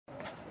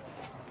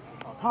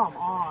Come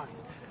on.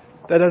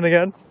 Dead end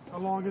again? The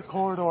longest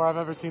corridor I've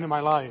ever seen in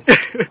my life.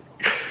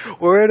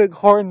 We're in a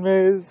corn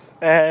maze,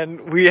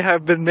 and we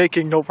have been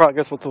making no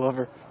progress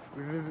whatsoever.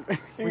 We've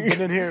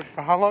been in here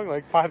for how long?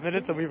 Like 5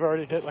 minutes, and we've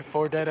already hit like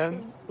 4 dead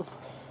ends?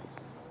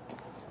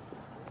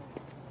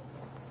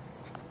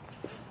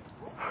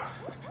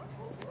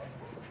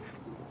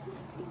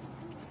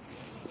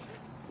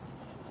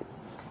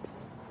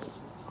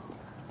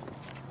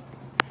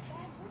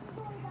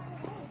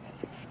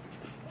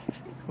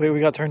 Wait, we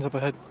got turns up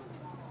ahead.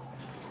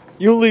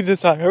 You lead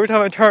this time. Every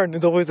time I turn,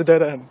 it's always a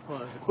dead end.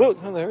 Well,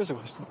 no, there is a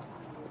question.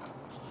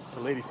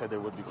 The lady said there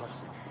would be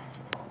questions.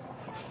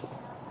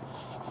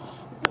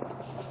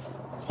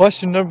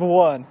 Question number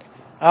 1.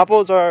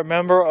 Apples are a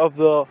member of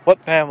the what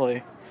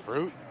family?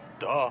 Fruit?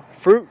 Duh.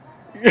 Fruit?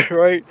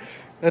 Right?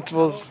 That's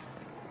was.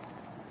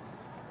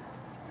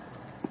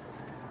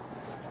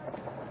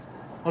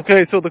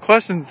 Okay, so the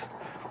questions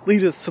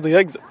lead us to the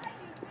exit.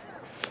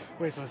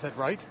 Wait, so I said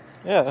right?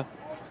 Yeah.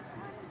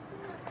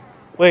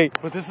 Wait,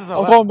 but this is a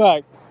I'm going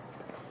back.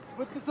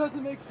 But that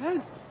doesn't make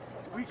sense.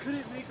 We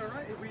couldn't make a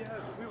right if we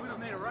would have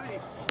made a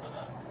right.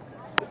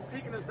 It's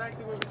taking us back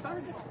to where we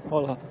started.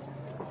 Hold on.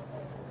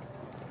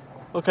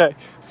 Okay,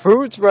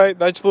 fruits right,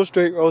 vegetables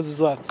straight, roses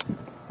left.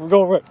 We're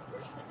going right.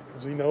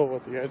 Because we know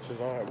what the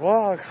answers are.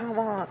 Whoa, come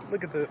on,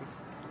 look at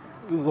this.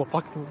 This is a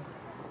fucking...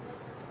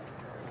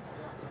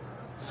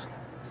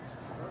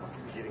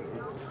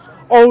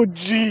 Oh,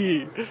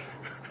 gee.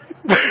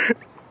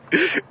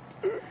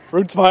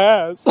 Fruit's my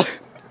ass.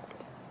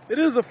 It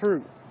is a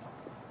fruit.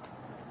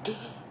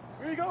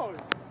 Where are you going?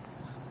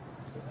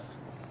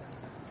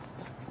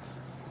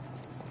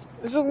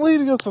 It's just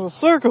leading us in a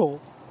circle.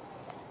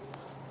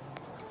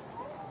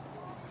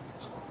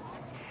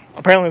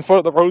 Apparently it's part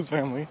of the Rose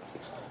family.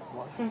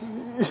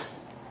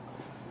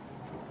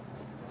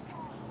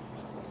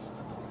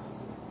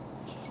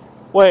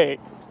 Wait.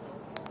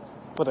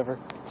 Whatever.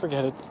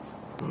 Forget it.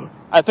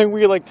 I think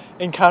we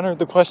encountered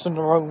the question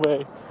the wrong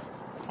way.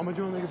 I'm gonna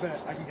do a make a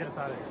bet. I can get us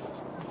out of here.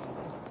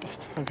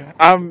 Okay.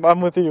 I'm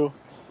with you.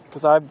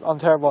 Because I'm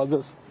terrible at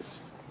this.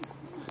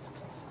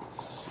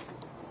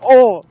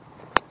 Oh!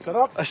 Shut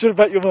up. I should have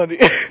bet you money.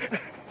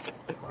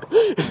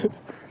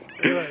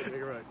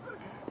 You're right.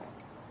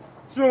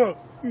 Shut up.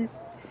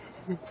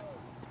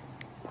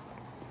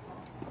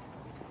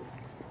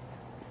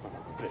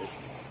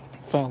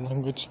 Found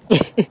language.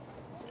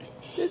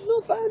 There's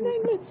no found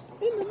language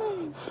in the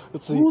name.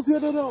 Let's see. Who's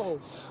gonna know?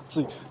 Let's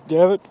see.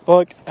 Damn it,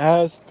 fuck,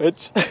 ass,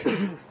 bitch.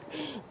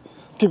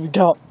 Give me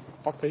count.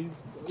 Fuck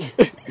face.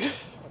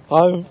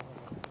 5.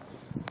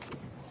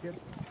 Did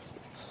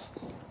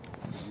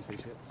you say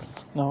shit?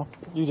 No,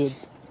 you did.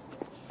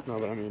 No,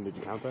 but I mean, did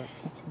you count that?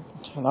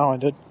 No, I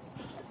did.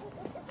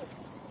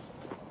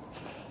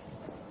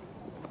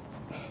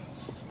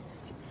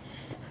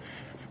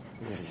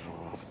 I'm getting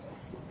off.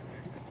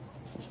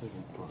 This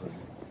isn't fun.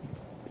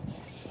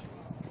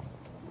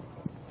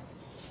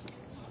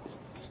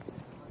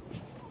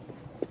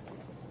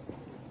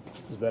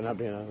 This better not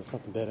be another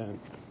fucking dead end.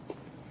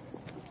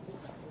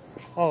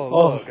 Oh,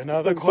 look,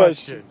 another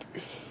question.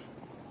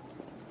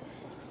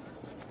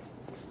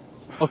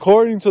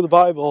 According to the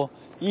Bible,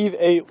 Eve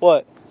ate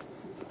what?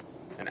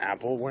 An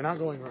apple? We're not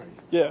going right.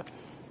 Yeah.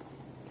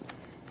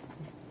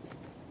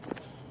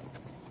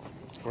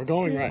 We're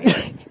going right.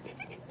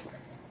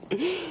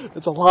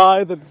 It's a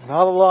lie that it's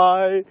not a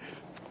lie.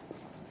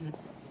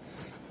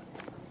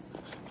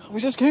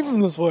 We just came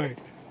from this way.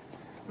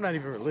 I'm not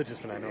even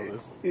religious and I know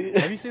this.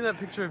 Have you seen that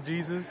picture of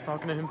Jesus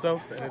talking to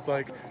himself? And it's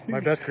like, my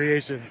best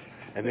creations.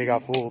 And they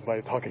got fooled by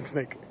a talking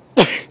snake.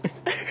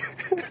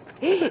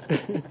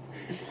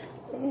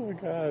 Oh my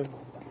god.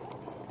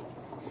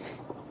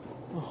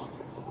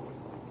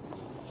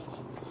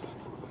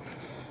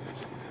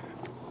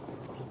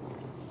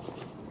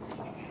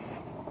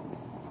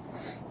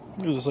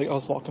 It was just like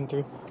us walking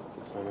through.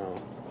 I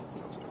know.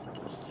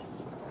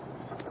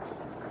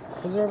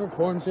 Was there ever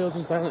cornfields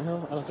in Silent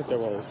Hill? I don't think there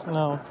was.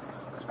 No.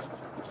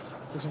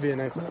 This would be a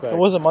nice effect. There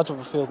wasn't much of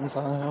a field in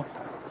Silent Hill.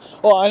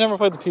 Well, I never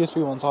played the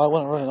PSP one, so I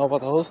wouldn't really know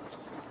about those.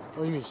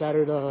 Oh, you mean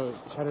Shattered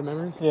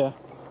Memories? Yeah.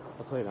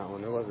 I played that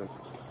one. There wasn't.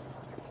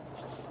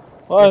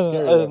 Well, I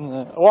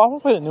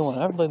want to play the new one.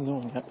 I haven't played the new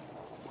one yet.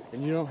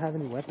 And you don't have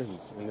any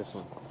weapons in this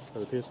one for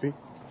the PSP.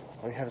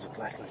 All you have is a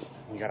flashlight,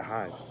 and you gotta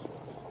hide.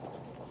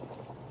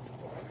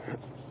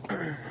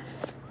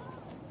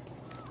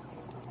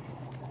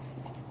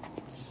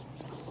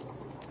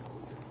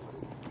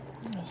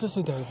 Is this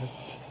a there?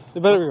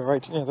 There better be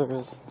right. Yeah, there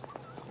is.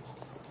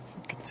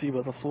 You can see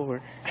by the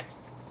floor.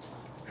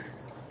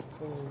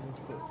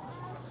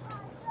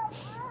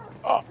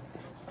 Oh.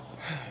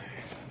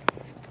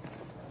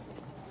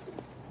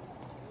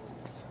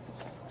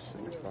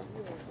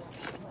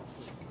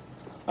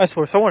 I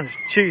swear, someone is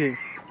cheating.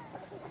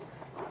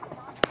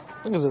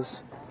 Look at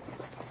this.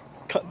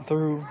 Cutting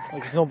through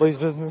like it's nobody's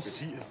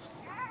business.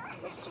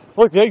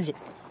 Look, the exit.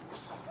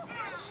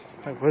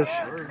 I wish.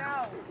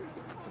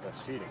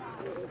 That's cheating.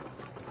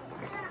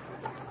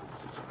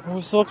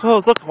 We're so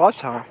close. Look,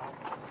 watchtower.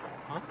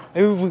 Huh?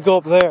 Maybe if we go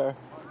up there.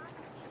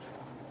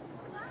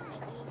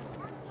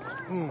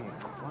 Boom.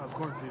 Wow,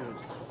 cornfield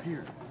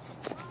appeared.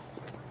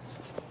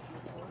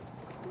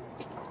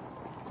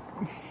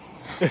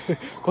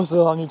 Post it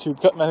on YouTube.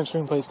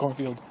 CutmanXtreme plays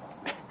cornfield.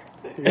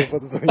 You gonna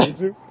put this on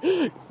YouTube?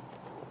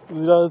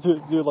 You know how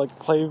to do like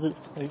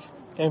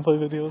gameplay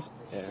videos?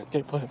 Yeah.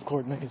 Gameplay of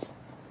corn maze.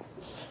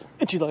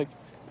 And you like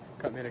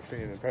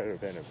CutmanXtreme and Predator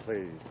Banner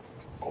plays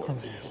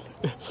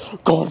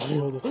cornfield.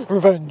 Cornfield.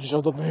 Revenge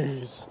of the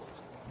maze.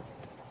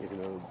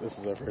 Even though this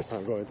is our first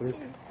time going through.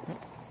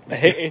 I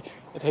hate it.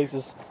 It hates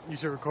this. You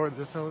should record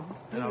this one,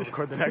 and I'll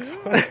record the next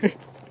one.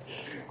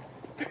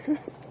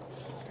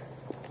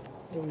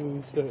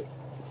 Oh shit.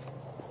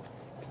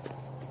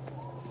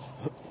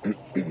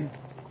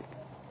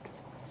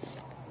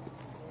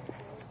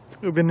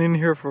 We've been in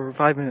here for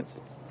 5 minutes.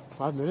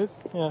 5 minutes?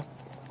 Yeah.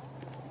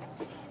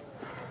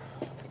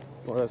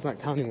 Well, that's not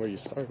counting where you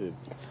started.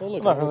 Oh,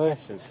 look, Not one really.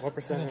 question. What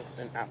percent of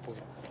an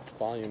apple's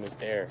volume is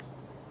air?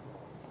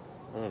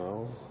 I don't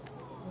know.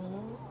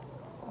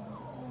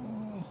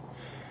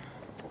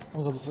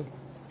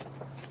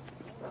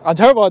 I'm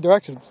terrible at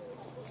directions.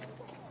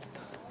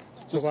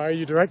 So why are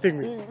you directing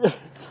me?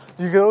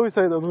 You can always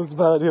say that it's a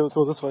bad idea, let's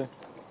go this way.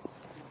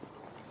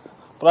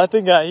 But I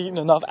think I've eaten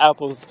enough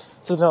apples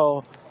to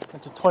know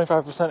it's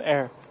 25%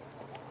 air.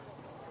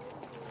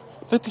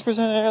 50%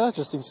 air, that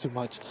just seems too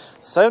much.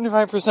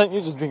 75%,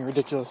 you're just being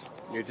ridiculous.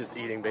 You're just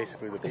eating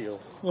basically the peel.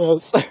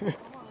 Yes.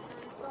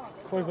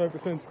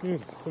 25% skin,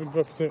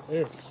 75%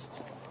 air.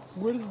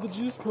 Where does the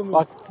juice come in?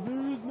 Fuck.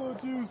 There is no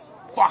juice.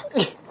 Fuck!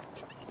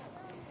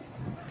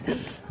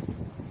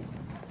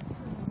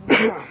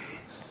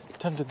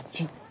 Tempted to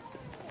cheat.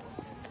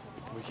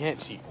 We can't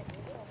cheat.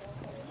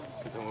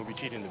 Because then we'll be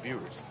cheating the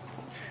viewers.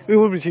 We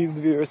would be cheating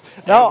the viewers.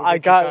 Now we'll I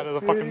get got kicked out of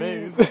the fucking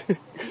maze.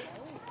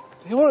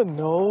 They want to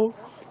know.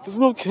 There's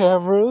no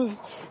cameras.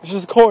 It's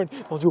just corn.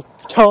 Don't you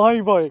tell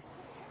anybody.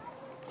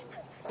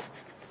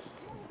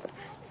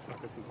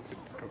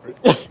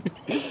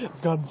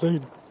 I've gone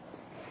insane.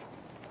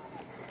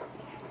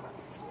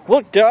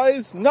 Look,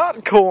 guys,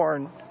 not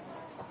corn.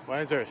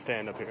 Why is there a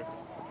stand up here?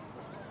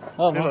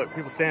 Oh, Hey, no. look,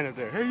 people stand up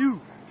there. Hey, you!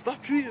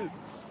 Stop cheating!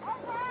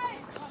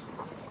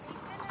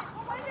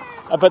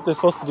 I bet they're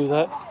supposed to do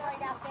that.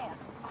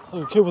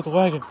 Oh, kid with the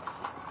wagon.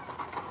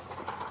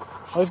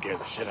 Should scare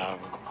the shit out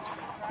of him.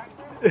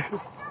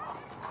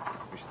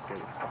 We should scare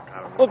the fuck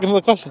out of him. Look,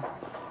 another question.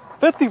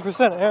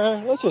 50%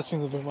 air, that just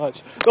seems a bit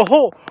much. The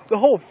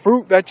whole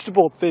fruit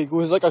vegetable thing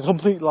was like a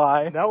complete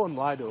lie. That one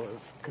lied to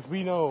us, because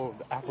we know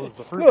the apple is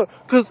a fruit. No,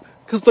 cause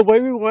the way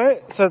we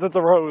went says it's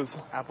a rose.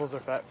 Apples are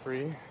fat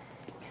free.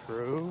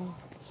 True.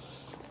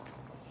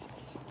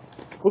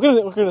 We're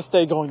gonna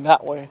stay going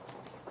that way.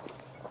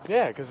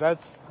 Yeah, because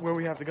that's where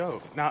we have to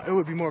go. Now, it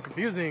would be more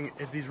confusing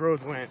if these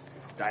roads went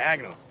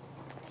diagonal.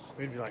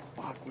 We'd be like,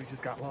 fuck, we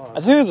just got lost.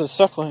 I think there's a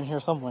circle in here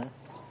somewhere.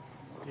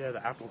 Yeah,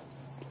 the apple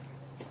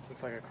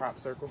looks like a crop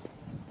circle.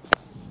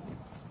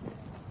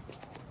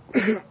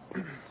 They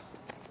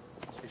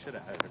should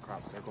have added a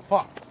crop circle.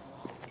 Fuck.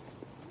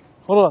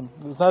 Hold on,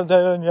 it's not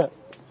dead end yet.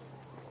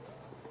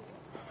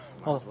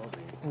 Might as well be.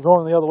 We're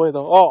going the other way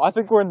though. Oh, I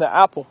think we're in the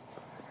apple.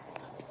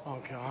 Oh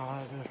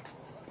god.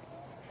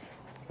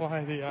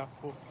 Why the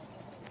apple?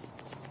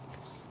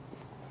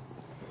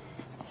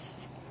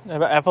 Yeah,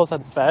 but apples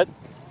had fat.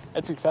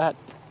 I'd be fat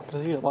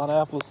because I eat a lot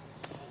of apples.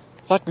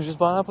 In fact, we just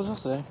bought apples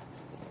yesterday.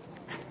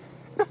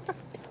 Are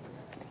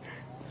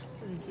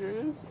you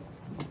serious?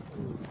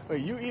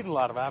 Wait, you eat a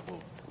lot of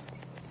apples.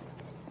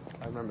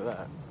 I remember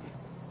that.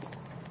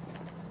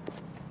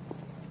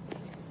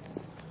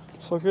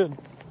 So good.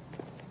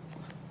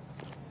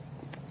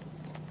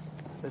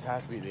 This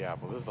has to be the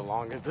apple. This is the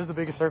longest. This is the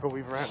biggest circle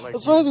we've ran. Like,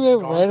 That's why we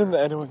haven't gone ran through. into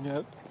anyone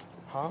yet.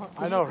 Huh?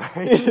 I know,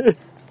 right?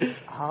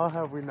 How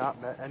have we not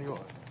met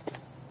anyone?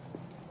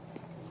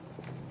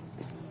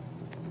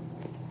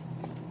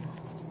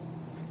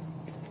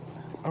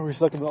 Are we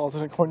stuck in the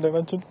alternate corn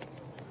dimension?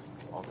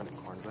 Alternate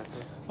corn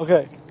method.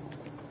 Okay.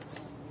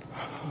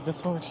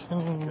 This one we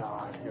can...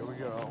 God, here we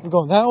go. We're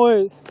going that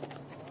way.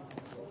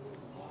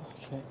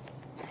 Okay.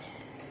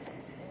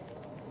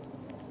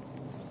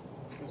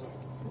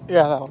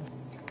 Yeah, that one.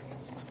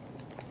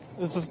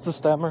 Is this the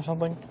stem or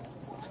something?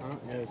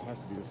 Yeah, it has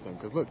to be the same.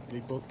 Because look,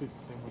 they both did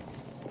the same one.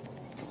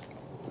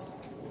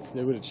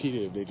 They would have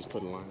cheated if they just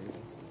put a line in.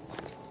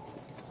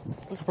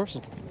 Look, a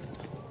person.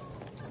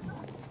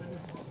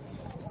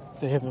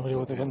 They have no idea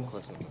what they're getting.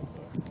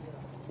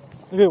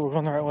 Okay, we're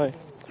going the right way.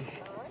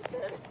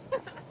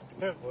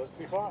 It must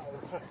be fine.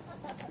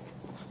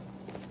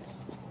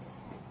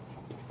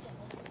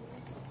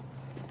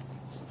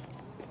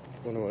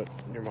 Wonder what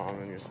your mom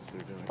and your sister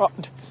are doing. Oh.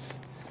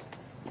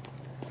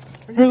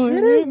 Are you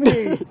kidding me?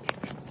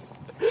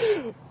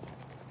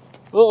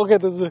 Well, okay,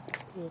 there's a...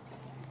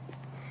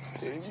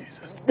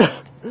 Jesus.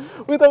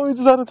 We thought we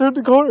just had to turn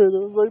the corner. It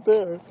was right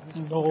there.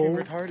 Fucking No.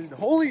 retarded.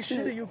 Holy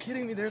shit, are you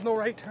kidding me? There's no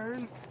right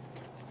turn?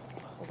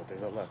 Oh, but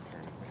there's a left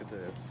turn. Look at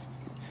this.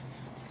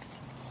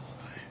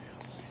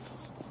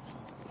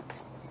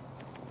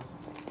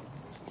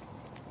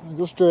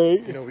 Go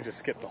straight. You know, we just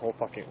skipped the whole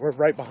fucking... We're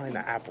right behind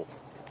the apple.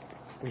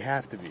 We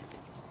have to be.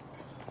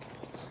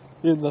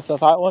 The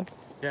fat one?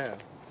 Yeah.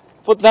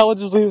 But that would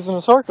just leave us in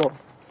a circle.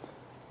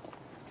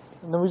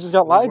 And then we just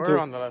got lied We're to.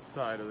 on the left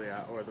side of the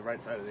apple, or the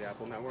right side of the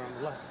apple. Now we're on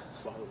the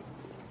left. Well,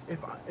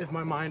 if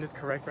my mind is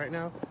correct right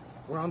now,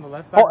 we're on the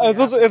left side. Oh, if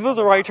there's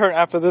a right turn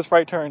after this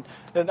right turn,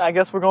 then I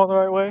guess we're going the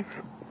right way.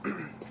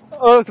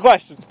 Oh, that's a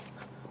question.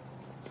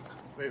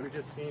 Wait, we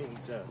just seen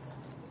Jess.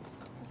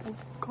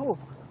 Cool.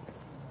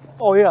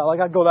 Oh yeah, like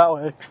I'd go that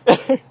way.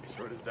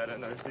 Shortest dead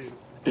end I've seen.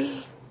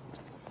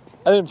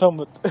 I didn't film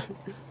it.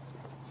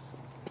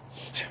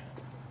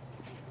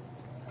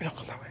 We don't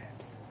go that way.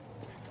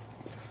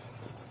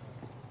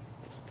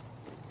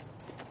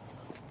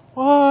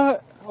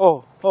 What?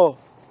 Oh.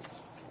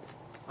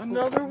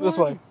 Another one? This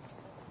way.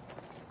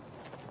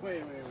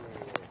 Wait.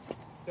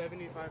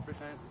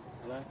 75%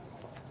 left.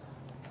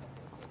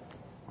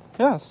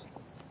 Yes.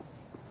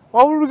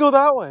 Why would we go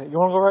that way? You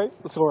want to go right?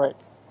 Let's go right.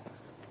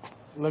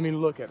 Let me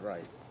look at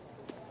right.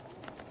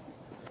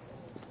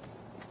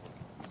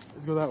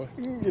 Let's go that way.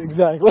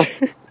 Exactly.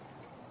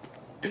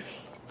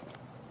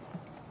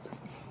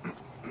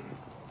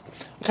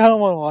 I kind of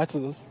want to watch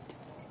this.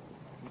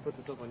 You put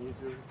this up on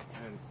YouTube,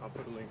 and I'll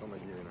put a link on my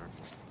DNR.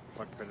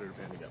 Watch Predator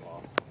Panda get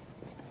lost.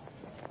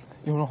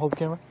 You want to hold the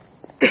camera?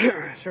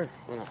 Sure.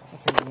 Why not? I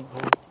think you can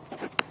hold it.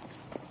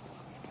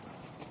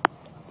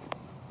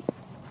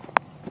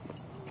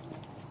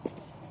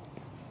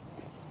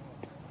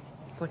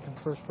 It's like in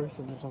first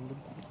person or something.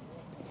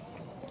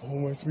 Oh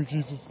my sweet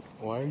Jesus.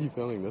 Why are you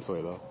filming this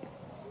way though?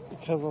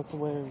 Because that's the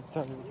way we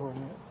started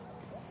recording it.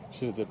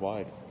 Should've did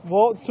wide.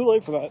 Well, it's too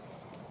late for that.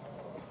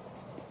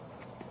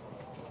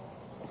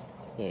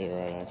 Yeah, you're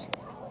right actually.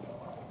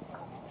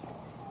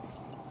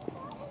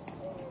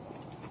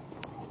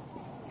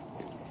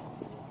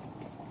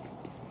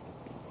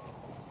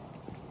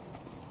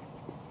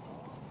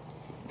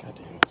 God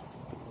damn it.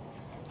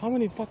 How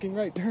many fucking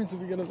right turns are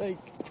we gonna make?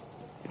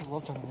 I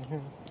love turning right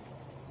here.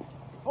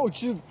 Oh,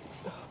 jeez.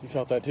 You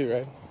felt that too,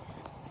 right?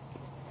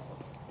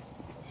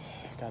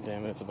 God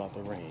damn it, it's about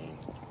to rain.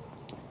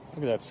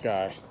 Look at that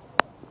sky.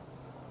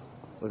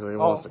 Looks like it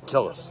wants to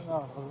kill us.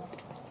 No.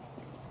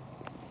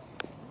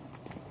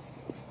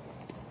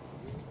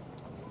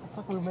 It's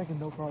like we're making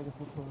no progress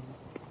whatsoever.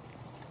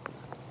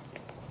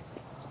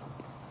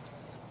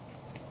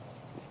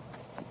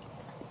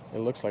 It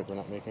looks like we're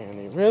not making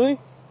any. Really?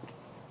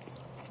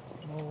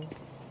 No.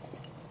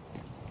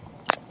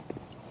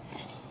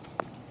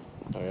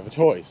 Oh, we have a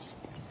choice.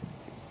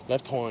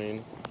 Left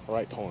coin,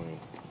 right coin.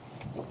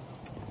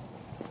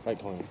 Right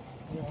coin.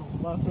 Yeah,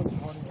 left turn is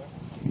running there.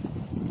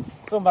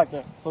 Film back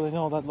there, so they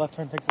know that left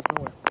turn takes us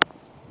nowhere.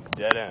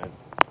 Dead end.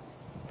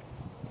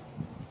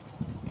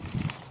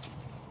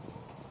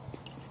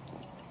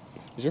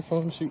 Is your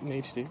phone shooting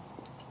HD?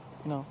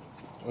 No.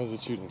 Or is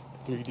it shooting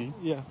 3D?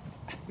 Yeah.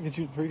 You can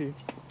shoot 3D.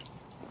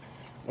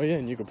 Oh yeah,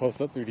 and you can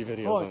post up 3D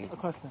videos on. A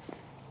question.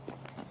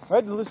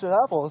 Red delicious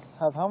apples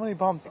have how many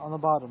bumps on the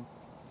bottom?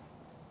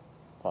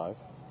 5.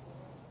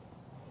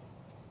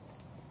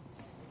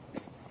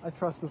 I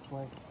trust this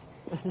way.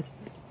 This is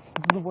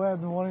the way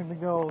I've been wanting to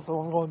go, so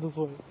I'm going this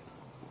way.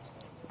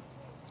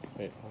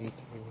 Wait, 1, 2.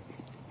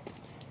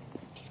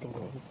 Just go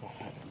with 5.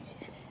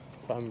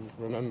 If I'm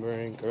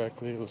remembering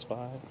correctly, it was 5.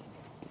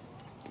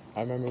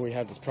 I remember we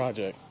had this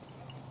project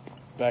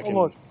back in.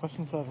 Look,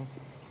 question 7.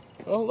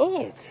 Oh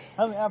look!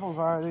 How many apple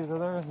varieties are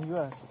there in the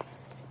U.S.?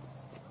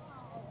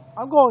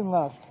 I'm going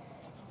left.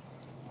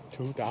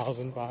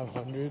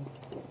 2,500.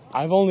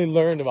 I've only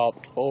learned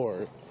about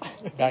 4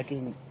 back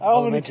in. I don't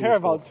really elementary care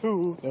school. about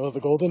 2. There was the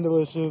Golden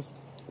Delicious,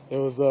 there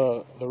was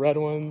the red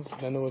ones,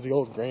 then there was the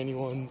old granny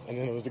ones, and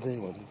then there was the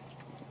green ones.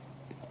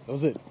 That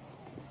was it.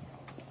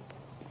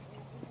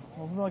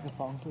 Wasn't there like a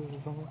song to it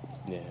or something?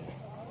 Yeah.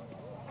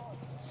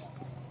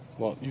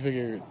 Well, you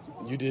figure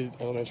you did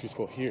elementary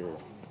school here.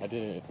 I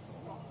did it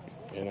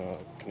in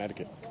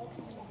Connecticut.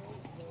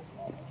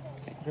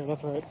 Okay,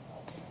 that's right.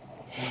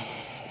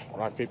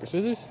 Rock, paper,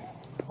 scissors?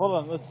 Hold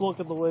on, let's look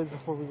at the ways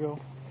before we go.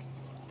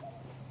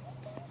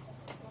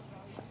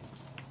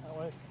 That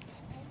way.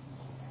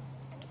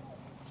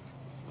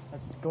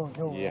 That's going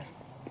your way. Yeah.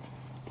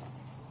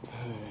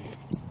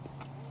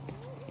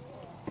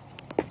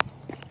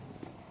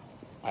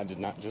 I did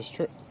not just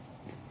trip.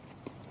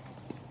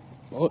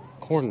 Oh, look,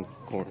 corn.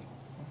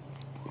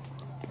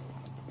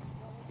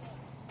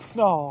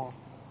 No.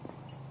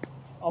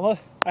 Unless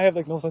I have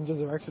like no sense of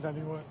direction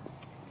anymore.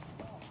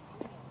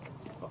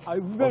 We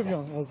better be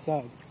on the other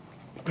side.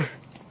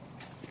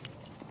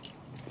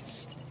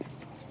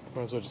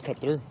 Might as well just cut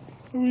through.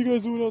 Hey, what are you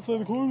guys doing outside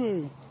the corn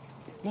maze?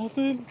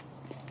 Nothing?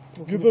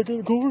 Get back in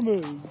the corn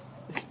maze.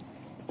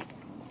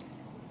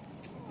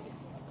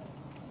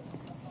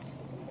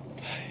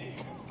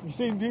 You've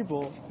seen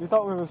people. You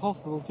thought we were close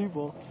to those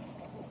people.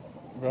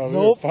 Bro, we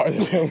Nope. were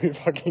farther than we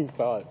fucking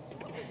thought.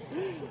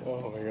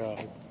 Oh my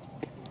god.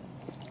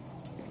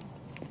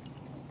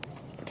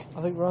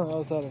 I think we're on the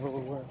other side of where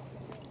we were.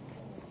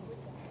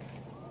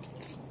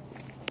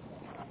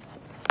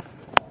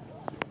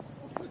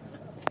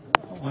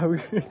 Why are we?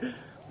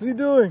 What are you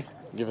doing?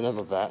 Giving them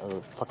a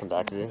fucking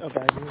back view.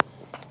 Okay.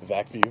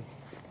 Vac view.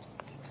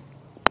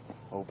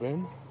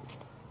 Open.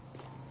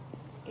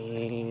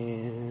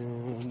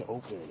 And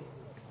open.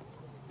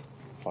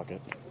 Fuck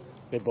it.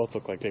 They both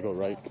look like they go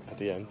right at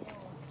the end.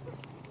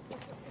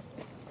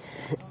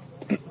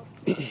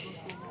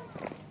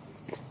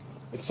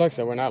 It sucks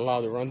that we're not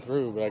allowed to run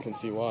through, but I can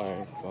see why.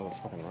 It's all the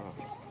fucking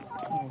rocks.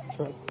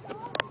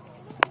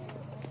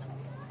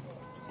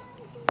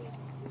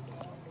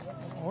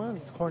 I wonder if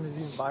this corn is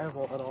even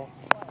viable at all.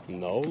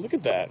 No, look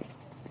at that.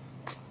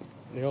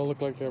 They all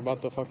look like they're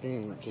about to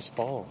fucking just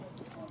fall.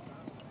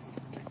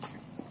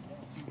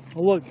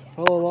 Oh look,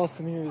 fellow lost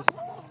in years.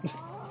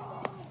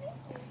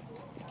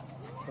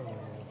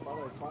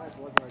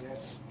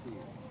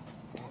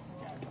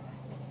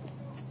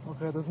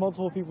 Okay, there's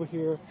multiple people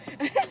here.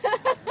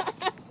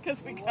 It's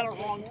because we got it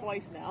wrong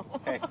twice now.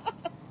 Hey,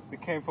 we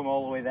came from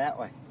all the way that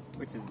way,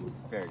 which is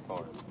very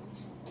far.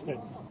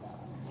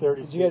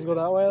 30. Did you guys go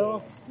that way at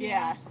all?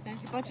 Yeah,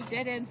 there's a bunch of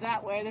dead ends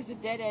that way. There's a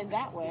dead end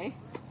that way.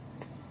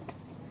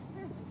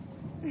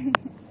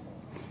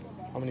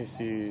 How many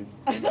seeds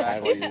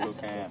Actually,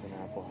 does an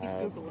apple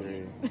have?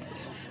 3.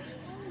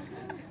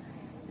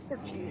 We're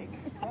cheating.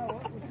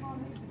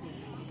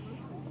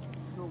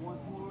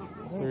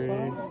 3,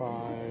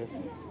 5,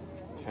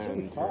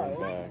 10. Turn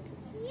back.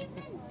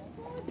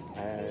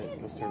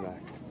 Let's turn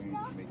back.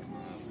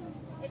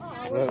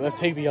 Let's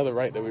take the other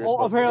right that we were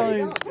supposed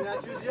apparently. to take. Now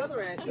choose the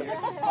other answer.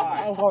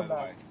 I'll go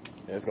back.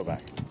 Yeah, let's go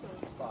back.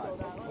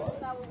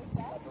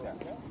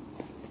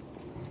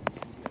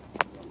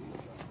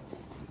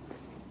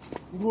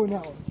 We're going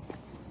that one.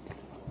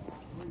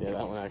 Yeah,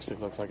 that one actually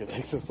looks like it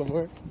takes us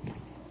somewhere.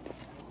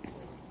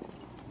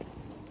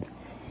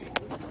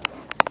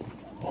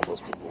 All those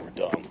people were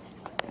dumb.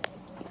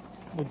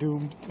 They're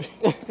doomed.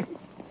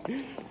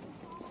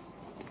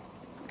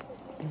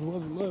 It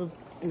wasn't left.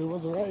 It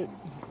wasn't right.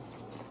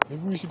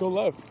 Maybe we should go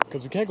left,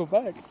 because we can't go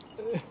back.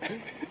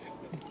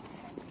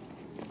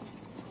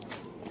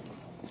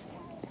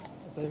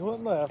 They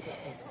went left.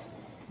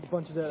 A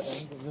bunch of dead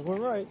ends, and they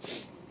went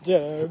right.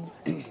 Dead ends.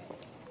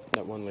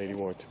 That one lady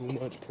wore too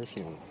much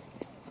perfume.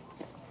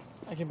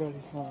 I can barely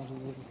smell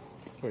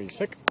it. Were you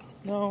sick?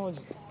 No, I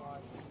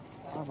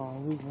don't know,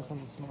 I'm losing my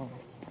sense of smell.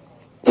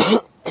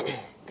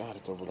 God,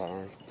 it's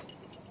overpowering.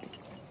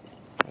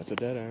 That's a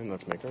dead end.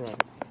 Let's make a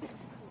right.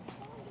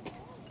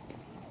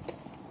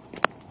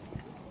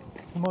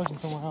 It's commotion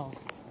somewhere else.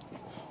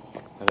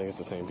 I think it's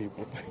the same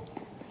people.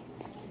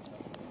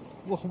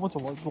 Look, what's a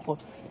what?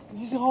 Did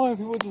you see how many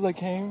people just like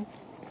came?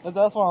 That's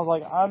when I was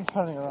like, I'm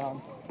turning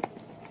around.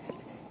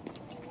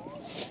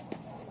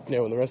 Yeah,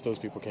 when the rest of those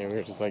people came, we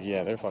were just like,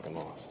 yeah, they're fucking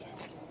lost.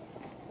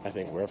 I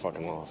think we're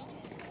fucking lost.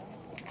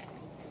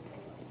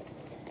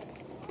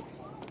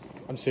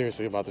 I'm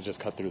seriously about to just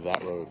cut through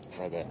that road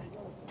right there.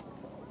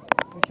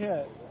 We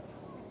can't.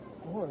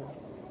 Or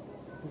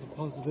we can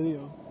pause the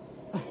video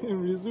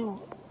and resume.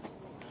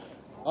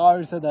 Oh, I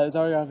already said that. It's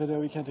already on video.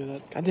 We can't do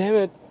that. God damn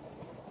it.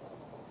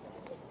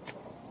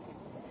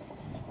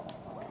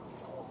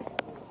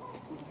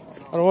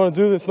 I don't want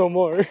to do this no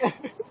more.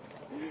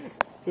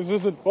 This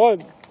isn't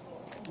fun.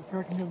 You're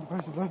cracking me under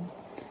pressure, bud.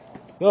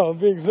 No, I'm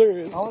being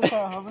serious. How much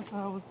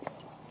time?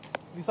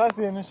 Besides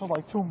the initial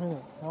like 2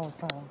 minutes, how much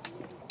time?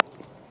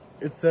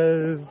 It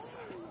says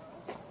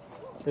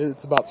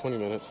it's about 20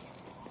 minutes.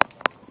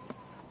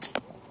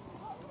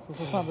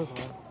 It's not this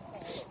way.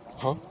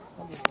 Huh?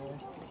 Not this way.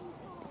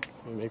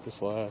 We make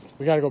this left.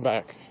 We gotta go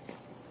back.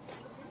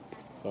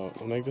 So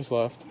we'll make this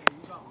left.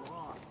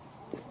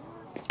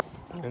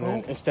 And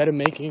then instead of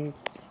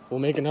we'll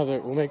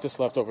make this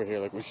left over here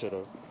like we should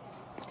have.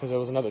 Because there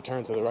was another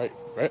turn to the right,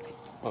 right?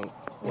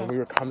 When we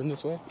were coming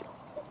this way.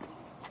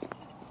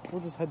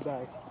 We'll just head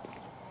back.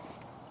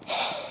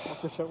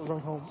 After shit, we're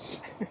going home.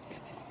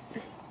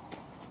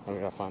 And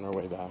we gotta find our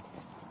way back.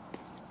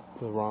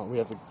 We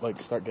have to like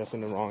start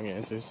guessing the wrong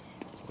answers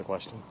to the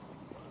question.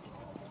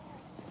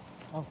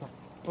 Okay.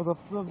 Well,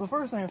 the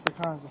first answer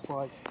kind of just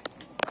like...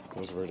 It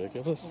was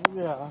ridiculous.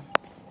 Yeah.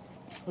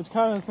 Which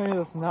kind of just made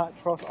us not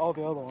trust all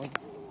the other ones.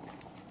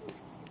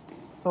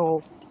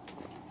 So,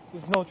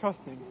 there's no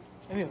trusting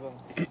any of them.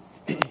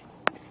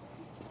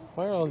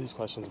 Why are all these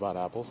questions about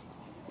apples?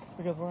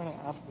 Because we're in an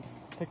apple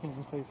picking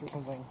place or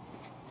something.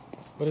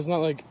 But it's not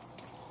like,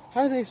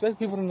 how do they expect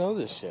people to know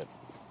this shit?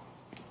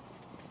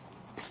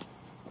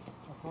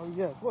 That's all you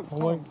get. Look, Oh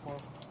my- corn.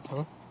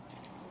 Huh?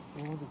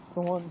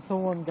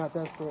 Someone got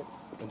desperate.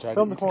 And tried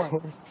Film to the eat corn.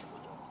 Look,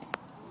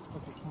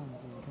 it's corn.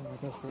 Someone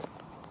got desperate.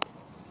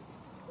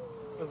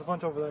 There's a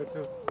bunch over there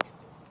too.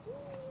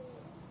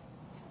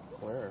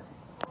 Where?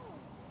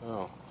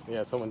 Oh, so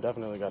yeah, someone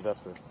definitely got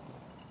desperate.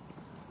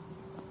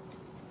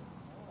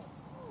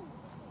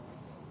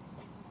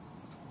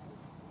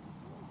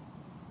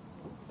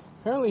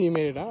 Apparently he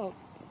made it out.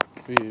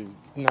 He's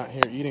not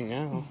here eating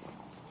now.